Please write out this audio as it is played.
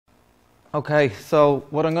Okay, so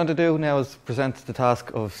what I'm going to do now is present the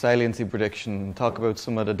task of saliency prediction and talk about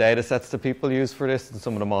some of the data sets that people use for this and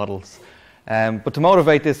some of the models. But to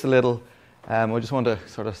motivate this a little, I just want to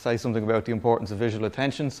sort of say something about the importance of visual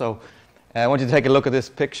attention. So I want you to take a look at this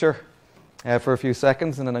picture for a few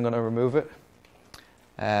seconds, and then I'm going to remove it.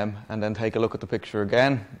 And then take a look at the picture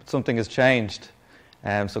again. Something has changed.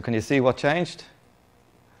 So can you see what changed?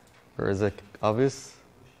 Or is it obvious?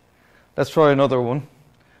 Let's try another one.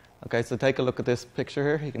 Okay, so take a look at this picture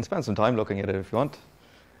here. You can spend some time looking at it if you want.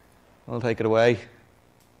 I'll take it away.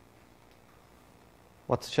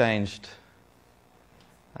 What's changed?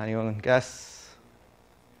 Anyone guess?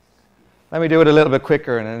 Let me do it a little bit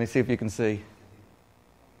quicker and then see if you can see.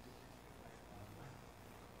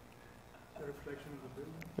 The reflection of the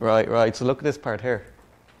building. Right. So look at this part here.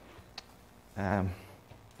 Now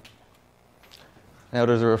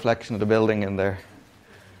there's a reflection of the building in there.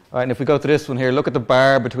 All right, and if we go to this one here, look at the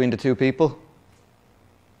bar between the two people.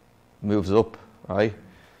 Moves up, right?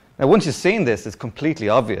 Now, once you've seen this, it's completely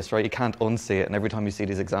obvious, right? You can't unsee it, and every time you see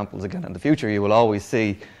these examples again in the future, you will always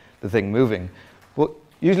see the thing moving. But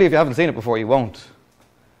usually, if you haven't seen it before, you won't.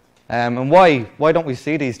 And why? Why don't we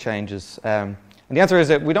see these changes? And the answer is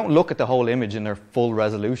that we don't look at the whole image in their full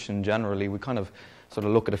resolution generally. We kind of sort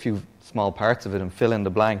of look at a few small parts of it and fill in the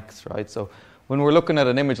blanks, right? So when we're looking at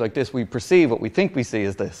an image like this, we perceive what we think we see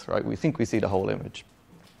as this, right? We think we see the whole image.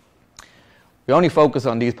 We only focus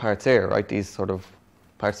on these parts here, right? These sort of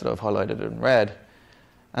parts that I've highlighted in red.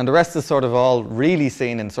 And the rest is sort of all really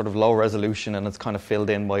seen in sort of low resolution, and it's kind of filled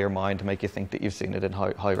in by your mind to make you think that you've seen it in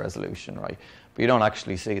high resolution, right? But you don't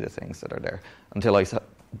actually see the things that are there until I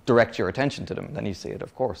direct your attention to them, and then you see it,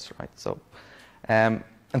 of course, right? So,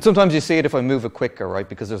 and sometimes you see it if I move it quicker, right?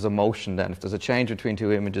 Because there's a motion then. If there's a change between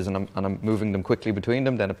two images and I'm moving them quickly between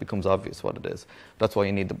them, then it becomes obvious what it is. That's why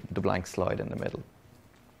you need the blank slide in the middle.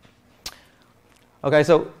 Okay,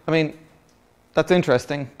 so, I mean, that's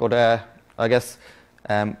interesting, but I guess,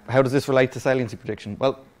 how does this relate to saliency prediction?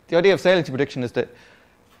 Well, the idea of saliency prediction is that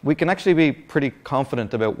we can actually be pretty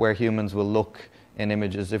confident about where humans will look in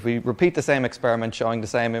images. If we repeat the same experiment showing the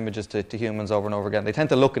same images to humans over and over again, they tend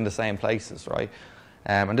to look in the same places, right?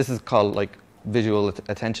 And this is called like visual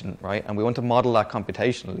attention, right? And we want to model that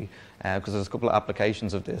computationally because there's a couple of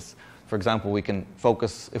applications of this. For example, we can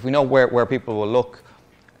focus, if we know where people will look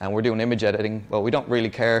and we're doing image editing, well, we don't really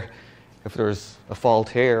care if there's a fault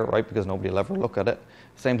here, right? Because nobody will ever look at it.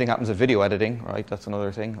 Same thing happens with video editing, right? That's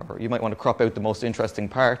another thing. Or you might want to crop out the most interesting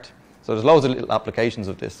part. So there's loads of little applications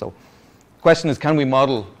of this. So the question is, can we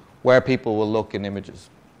model where people will look in images?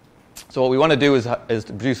 So what we want to do is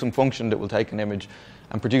to produce some function that will take an image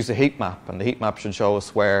and produce a heat map, and the heat map should show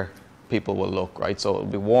us where people will look, right? So it'll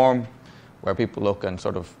be warm where people look and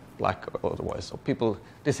sort of black otherwise. So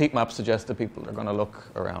this heat map suggests that people are going to look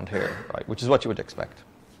around here, right? Which is what you would expect.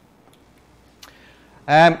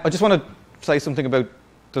 I just want to say something about,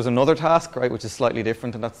 there's another task, right, which is slightly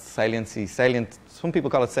different, and that's saliency. Some people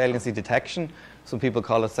call it saliency detection. Some people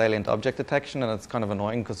call it salient object detection, and it's kind of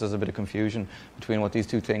annoying because there's a bit of confusion between what these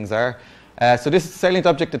two things are. So this salient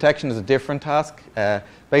object detection is a different task.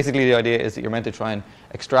 Basically, the idea is that you're meant to try and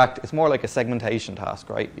extract, it's more like a segmentation task,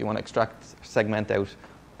 right? You want to segment out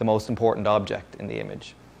the most important object in the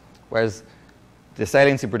image. Whereas the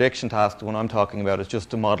saliency prediction task, the one I'm talking about, is just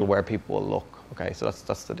to model where people will look. Okay, so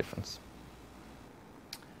that's the difference.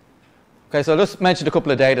 Okay, so I'll just mention a couple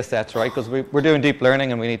of data sets, right? Because we're doing deep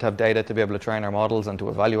learning and we need to have data to be able to train our models and to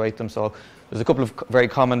evaluate them. So there's a couple of very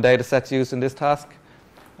common data sets used in this task.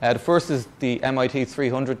 The first is the MIT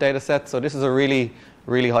 300 data set. So this is a really,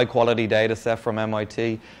 really high quality data set from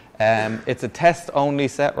MIT. It's a test only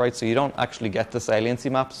set, right? So you don't actually get the saliency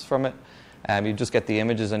maps from it. You just get the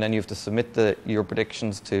images, and then you have to submit your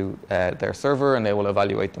predictions to their server, and they will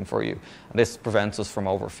evaluate them for you. And this prevents us from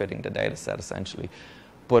overfitting the data set, essentially.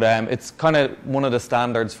 But it's kind of one of the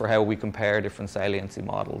standards for how we compare different saliency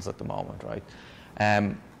models at the moment,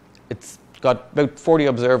 right? It's got about 40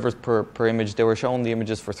 observers per image. They were shown the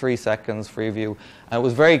images for 3 seconds, free view, and it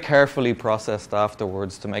was very carefully processed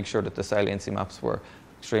afterwards to make sure that the saliency maps were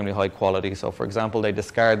extremely high quality. So, for example, they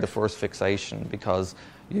discard the first fixation because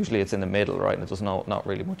usually it's in the middle, right, and there's not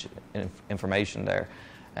really much information there.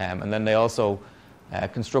 And then they also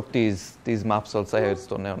construct these maps. I'll say how it's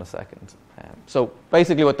done now in a second. So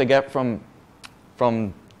basically what they get from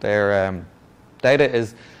their data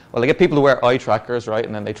is, well, they get people to wear eye trackers, right,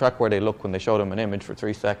 and then they track where they look when they show them an image for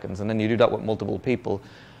 3 seconds, and then you do that with multiple people,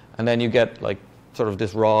 and then you get like sort of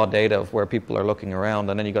this raw data of where people are looking around,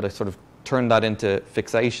 and then you got to sort of turn that into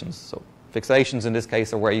fixations. So fixations in this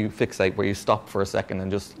case are where you fixate, where you stop for a second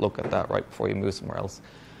and just look at that right before you move somewhere else.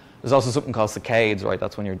 There's also something called saccades, right?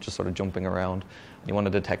 That's when you're just sort of jumping around. You want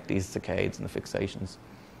to detect these saccades and the fixations.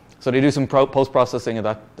 So they do some post-processing of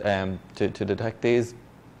that to detect these.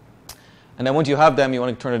 And then once you have them, you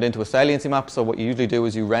want to turn it into a saliency map. So what you usually do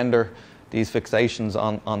is you render these fixations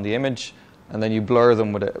on the image, and then you blur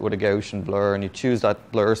them with a Gaussian blur, and you choose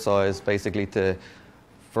that blur size basically to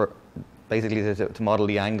model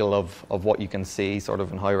the angle of what you can see sort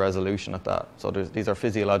of in high resolution at that. So these are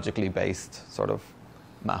physiologically based sort of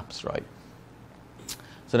maps, right?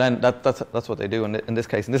 So then that's what they do in this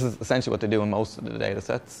case, and this is essentially what they do in most of the data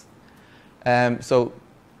sets. So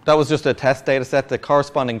that was just a test data set. The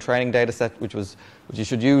corresponding training data set, which you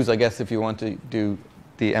should use, I guess, if you want to do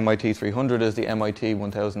the MIT 300, is the MIT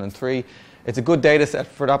 1003. It's a good data set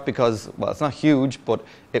for that because, well, it's not huge, but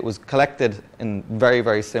it was collected in very,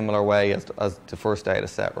 very similar way as the first data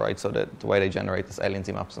set, right? So the way they generate the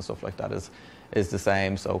saliency maps and stuff like that is the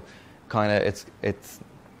same. So kind of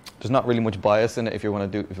there's not really much bias in it if you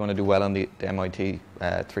want to do well on the MIT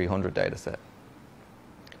 300 data set.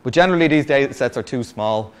 But generally, these data sets are too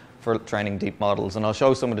small for training deep models, and I'll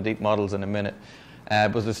show some of the deep models in a minute.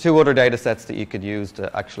 But there's two other data sets that you could use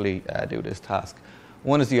to actually do this task.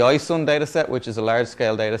 One is the iSun data set, which is a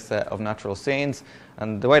large-scale data set of natural scenes.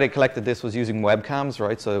 And the way they collected this was using webcams,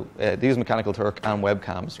 right? So they use Mechanical Turk and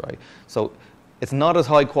webcams, right? So it's not as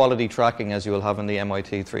high-quality tracking as you will have in the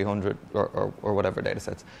MIT 300 or whatever data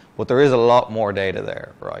sets. But there is a lot more data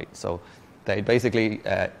there, right? So they basically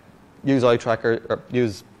use eye tracker, or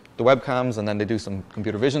use the webcams, and then they do some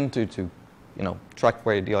computer vision to track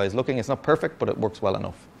where the eye is looking. It's not perfect, but it works well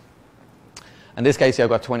enough. In this case, I've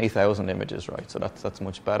got 20,000 images, right? So that's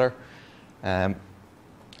much better. And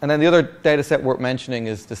then the other data set worth mentioning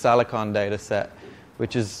is the Salicon data set,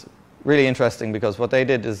 which is really interesting because what they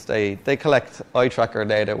did is they collect eye tracker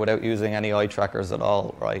data without using any eye trackers at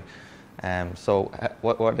all, right? So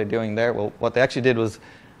what are they doing there? Well, what they actually did was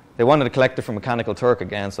they wanted to collect it from Mechanical Turk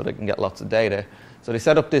again so they can get lots of data. So they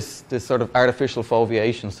set up this sort of artificial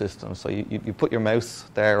foveation system. So you put your mouse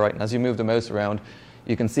there, right? And as you move the mouse around,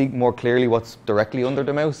 you can see more clearly what's directly under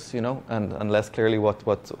the mouse, and less clearly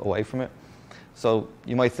what's away from it. So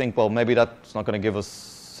you might think, well, maybe that's not going to give us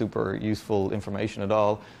super useful information at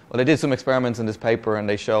all. Well, they did some experiments in this paper, and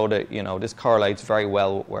they showed that this correlates very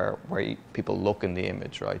well where people look in the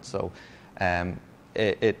image, right? So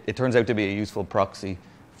it turns out to be a useful proxy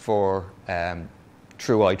for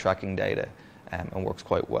true eye tracking data, and works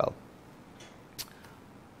quite well.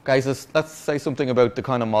 Guys, let's say something about the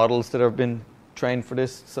kind of models that have been trained for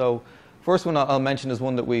this. So first one I'll mention is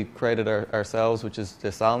one that we created ourselves, which is the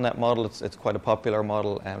SalNet model. It's quite a popular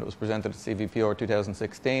model, and it was presented at CVPR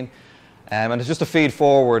 2016. And it's just a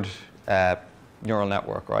feed-forward neural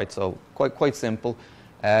network, right? So quite simple.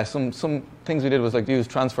 Some things we did was use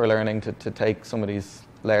transfer learning to take some of these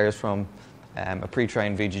layers from a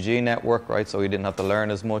pre-trained VGG network, right? So we didn't have to learn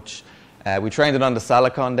as much. We trained it on the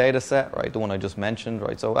Salicon data set, right? The one I just mentioned,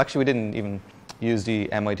 right? So actually we didn't even use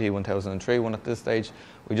the MIT 1003 one at this stage.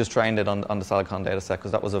 We just trained it on the Salicon data set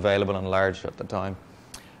because that was available on large at the time.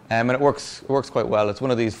 And it works quite well. It's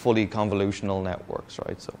one of these fully convolutional networks,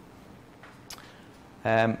 right?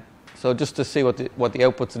 So just to see what the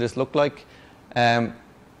outputs of this look like.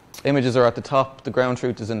 Images are at the top, the ground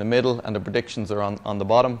truth is in the middle, and the predictions are on the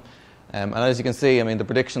bottom. And as you can see, I mean, the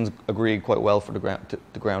predictions agree quite well for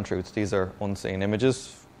the ground truths. These are unseen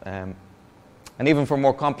images. And even for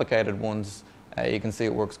more complicated ones, you can see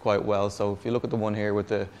it works quite well. So if you look at the one here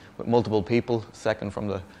with multiple people, second from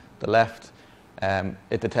the left,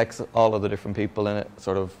 it detects all of the different people in it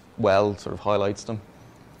sort of highlights them.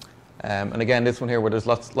 And again, this one here where there's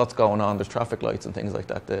lots going on, there's traffic lights and things like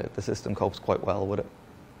that, the system copes quite well with it.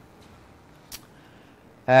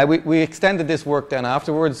 We extended this work then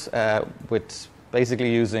afterwards with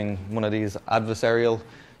basically using one of these adversarial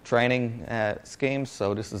training schemes.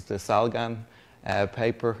 So this is the Salgan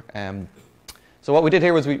paper. So what we did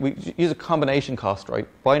here was we use a combination cost, right?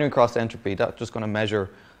 Binary cross entropy, that's just going to measure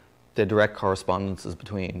the direct correspondences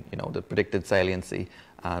between, the predicted saliency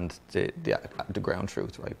and the ground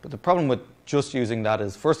truth, right? But the problem with just using that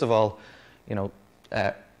is, first of all,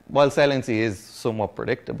 while saliency is somewhat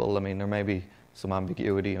predictable, I mean, there may be some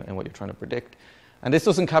ambiguity in what you're trying to predict. And this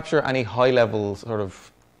doesn't capture any high-level sort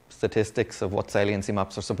of statistics of what saliency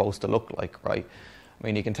maps are supposed to look like, right? I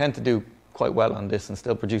mean, you can tend to do quite well on this and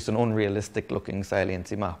still produce an unrealistic-looking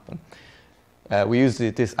saliency map. And we use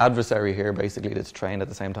this adversary here, basically, that's trained at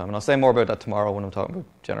the same time. And I'll say more about that tomorrow when I'm talking about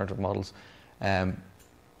generative models.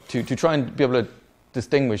 To try and be able to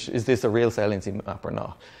distinguish, is this a real saliency map or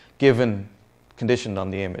not, given conditioned on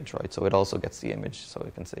the image, right? So it also gets the image, so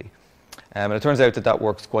it can see. And it turns out that that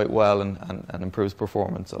works quite well and improves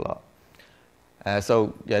performance a lot.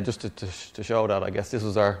 So yeah, just to show that, I guess this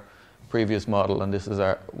was our previous model and this is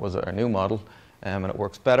was our new model, and it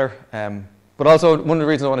works better. But also, one of the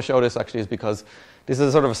reasons I want to show this actually is because this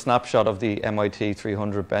is sort of a snapshot of the MIT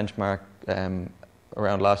 300 benchmark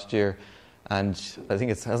around last year, and I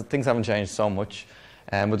think things haven't changed so much.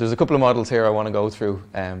 But there's a couple of models here I want to go through.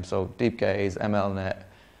 So Deep Gaze, MLNet,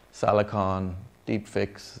 Salicon, Deep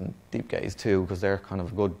Fix, and Deep Gaze 2, because they're kind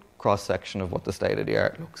of a good cross-section of what the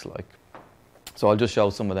state-of-the-art looks like. So I'll just show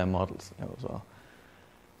some of them models now as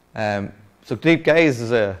well. So Deep Gaze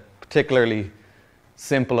is a particularly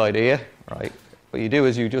simple idea, right? What you do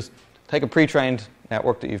is you just take a pre-trained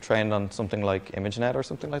network that you've trained on something like ImageNet or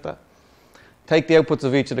something like that. Take the outputs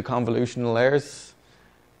of each of the convolutional layers,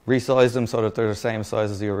 resize them so that they're the same size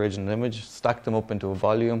as the original image, stack them up into a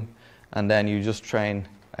volume, and then you just train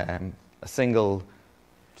a single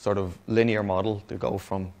sort of linear model to go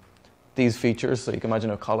from these features, so you can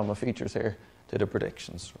imagine a column of features here, to the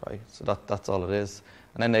predictions, right? So that's all it is.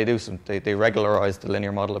 And then they regularize the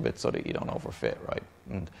linear model a bit so that you don't overfit, right?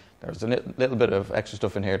 And there's a little bit of extra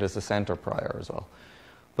stuff in here. There's a center prior as well.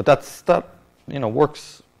 But that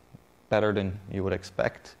works better than you would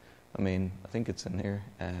expect. I mean, I think it's in here.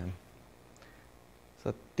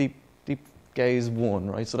 So Deep Gaze 1,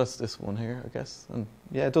 right? So that's this one here, I guess. And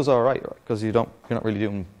yeah, it does all right, because you're not really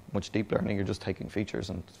doing much deep learning. You're just taking features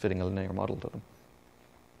and fitting a linear model to them.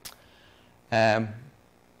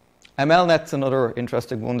 MLNet's another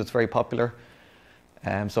interesting one that's very popular.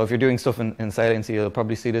 So if you're doing stuff in Saliency, you'll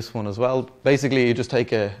probably see this one as well. Basically, you just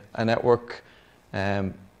take a network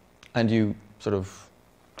and you sort of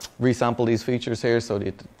resample these features here so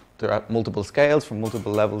that they're at multiple scales from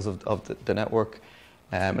multiple levels of the network.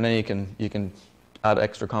 And then you can add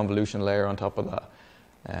extra convolution layer on top of that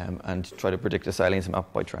and try to predict the saliency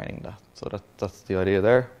map by training that. So that's the idea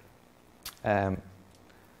there.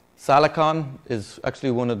 Salicon is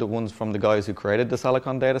actually one of the ones from the guys who created the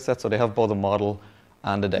Salicon dataset. So they have both a model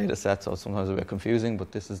and a dataset, so sometimes a bit confusing,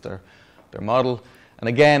 but this is their model. And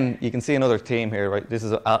again, you can see another theme here, right? This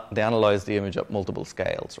is they analyze the image at multiple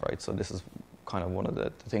scales, right? So this is kind of one of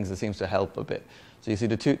the things that seems to help a bit. So you see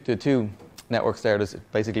the two networks there. There's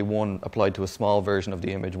basically one applied to a small version of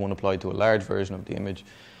the image, one applied to a large version of the image.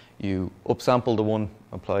 You upsample the one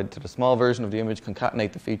applied to the small version of the image,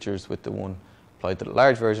 concatenate the features with the one applied to the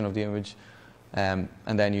large version of the image, and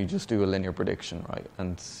then you just do a linear prediction, right?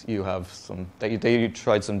 And you have they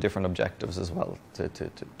tried some different objectives as well to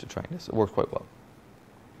train this. It worked quite well.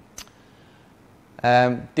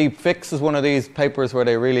 Deep Fix is one of these papers where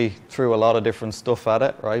they really threw a lot of different stuff at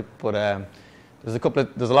it, right? But there's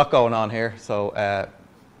a lot going on here. So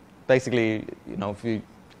basically, if you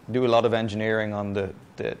do a lot of engineering on the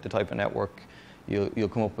type of network, you'll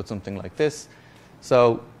come up with something like this.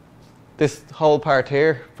 So this whole part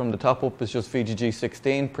here from the top up is just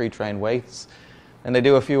VGG16 pre-trained weights, and they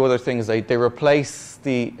do a few other things. They replace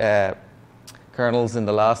the kernels in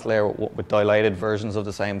the last layer with dilated versions of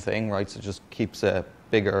the same thing, right? So it just keeps a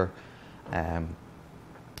bigger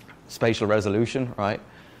spatial resolution, right?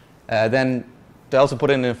 Then they also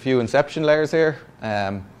put in a few inception layers here,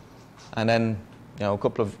 and then a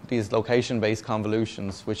couple of these location-based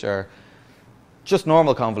convolutions, which are just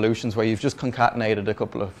normal convolutions where you've just concatenated a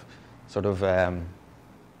couple of sort of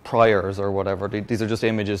priors or whatever. These are just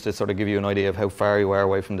images to sort of give you an idea of how far you are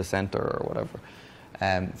away from the center or whatever,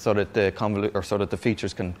 so that the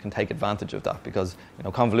features can take advantage of that, because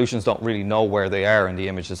convolutions don't really know where they are in the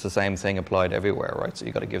image. It's the same thing applied everywhere, right? So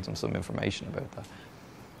you got to give them some information about that.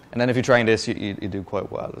 And then if you train this, you do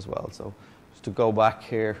quite well as well. So just to go back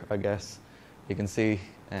here, I guess you can see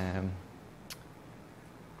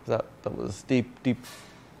that was Deep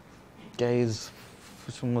Gaze.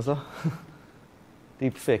 Which one was that?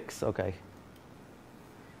 Deep Fix, okay.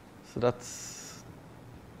 So that's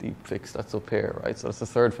Deep Fix, that's up here, right? So that's the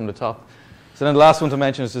third from the top. So then the last one to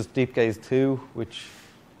mention is just Deep Gaze 2, which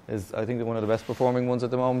is, I think, one of the best performing ones at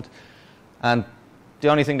the moment. And the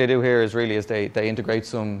only thing they do here is they integrate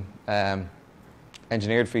some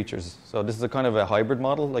engineered features. So this is a kind of a hybrid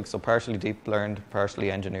model, so partially deep learned,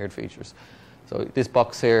 partially engineered features. So this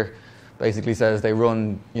box here basically says they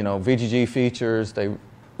run, VGG features, they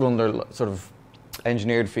run their sort of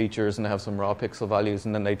engineered features, and they have some raw pixel values,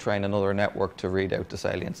 and then they train another network to read out the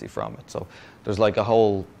saliency from it. So there's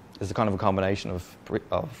it's a kind of a combination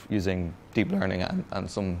of using deep learning and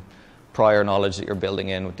some prior knowledge that you're building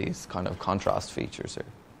in with these kind of contrast features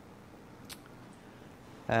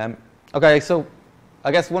here. Okay, so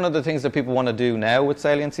I guess one of the things that people want to do now with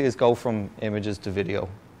saliency is go from images to video.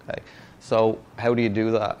 Okay. So how do you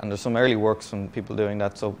do that? And there's some early works from people doing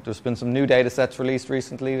that. So there's been some new data sets released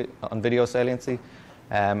recently on video saliency,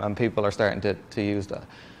 and people are starting to use that.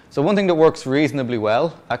 So one thing that works reasonably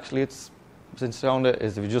well, actually, it's since shown it,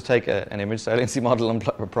 is if you just take an image saliency model and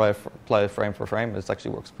apply it frame for frame, it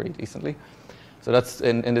actually works pretty decently. So that's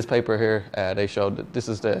in this paper here. They showed that this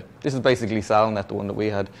is basically SalNet, the one that we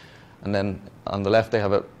had, and then on the left they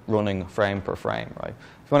have it running frame per frame, right?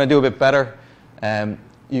 If you want to do a bit better,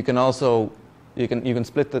 you can also you can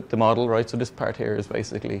split the model, right? So this part here is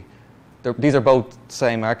basically these are both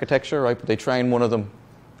same architecture, right? But they train one of them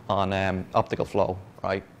on optical flow,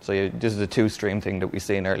 right? So this is a two-stream thing that we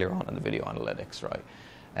seen earlier on in the video analytics, right?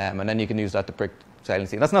 And then you can use that to predict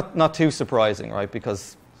saliency. That's not too surprising, right?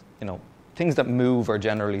 Because things that move are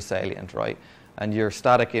generally salient, right? And your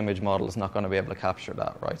static image model is not going to be able to capture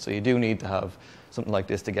that, right? So you do need to have something like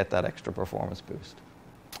this to get that extra performance boost.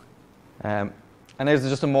 And there's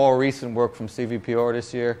just a more recent work from CVPR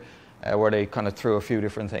this year where they kind of threw a few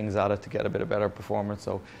different things at it to get a bit of better performance.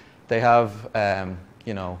 So they have,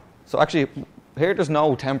 so actually here there's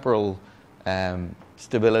no temporal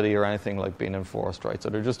stability or anything like being enforced, right? So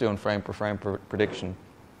they're just doing frame per frame prediction.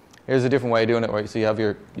 Here's a different way of doing it, right? So you have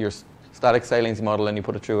your static saliency model and you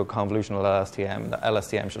put it through a convolutional LSTM. The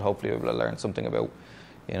LSTM should hopefully be able to learn something about,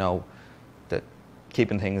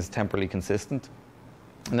 keeping things temporally consistent.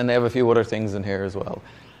 And then they have a few other things in here as well.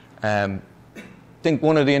 I think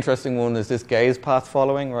one of the interesting ones is this gaze path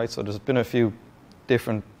following, right? So there's been a few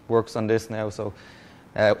different works on this now. So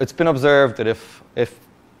it's been observed that if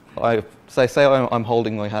say I'm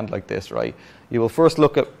holding my hand like this, right? You will first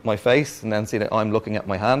look at my face and then see that I'm looking at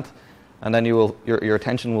my hand, and then your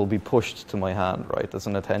attention will be pushed to my hand, right? That's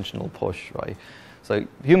an attentional push, right? So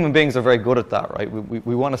human beings are very good at that, right?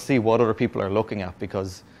 We want to see what other people are looking at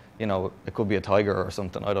because, it could be a tiger or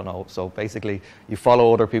something, I don't know. So basically, you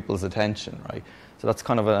follow other people's attention, right? So that's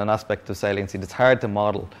kind of an aspect of saliency that's hard to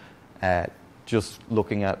model just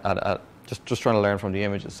looking at just trying to learn from the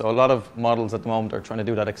images. So a lot of models at the moment are trying to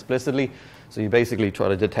do that explicitly. So you basically try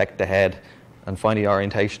to detect the head and find the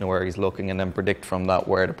orientation of where he's looking and then predict from that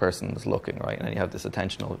where the person is looking, right? And then you have this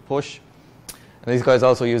attentional push. And these guys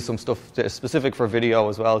also use some stuff specific for video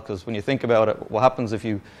as well, because when you think about it, what happens if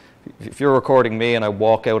you're recording me and I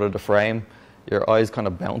walk out of the frame, your eyes kind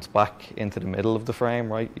of bounce back into the middle of the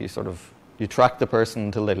frame, right? You track the person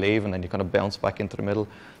until they leave and then you kind of bounce back into the middle.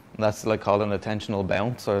 And that's like called an attentional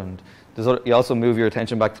bounce. And you also move your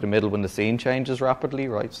attention back to the middle when the scene changes rapidly,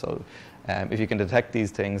 right? So if you can detect these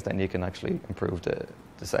things, then you can actually improve the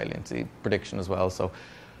saliency prediction as well. So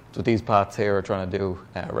these paths here are trying to do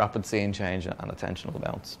rapid scene change and attentional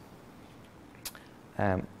bounce.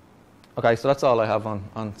 Okay, so that's all I have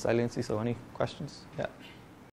on saliency. So any questions? Yeah.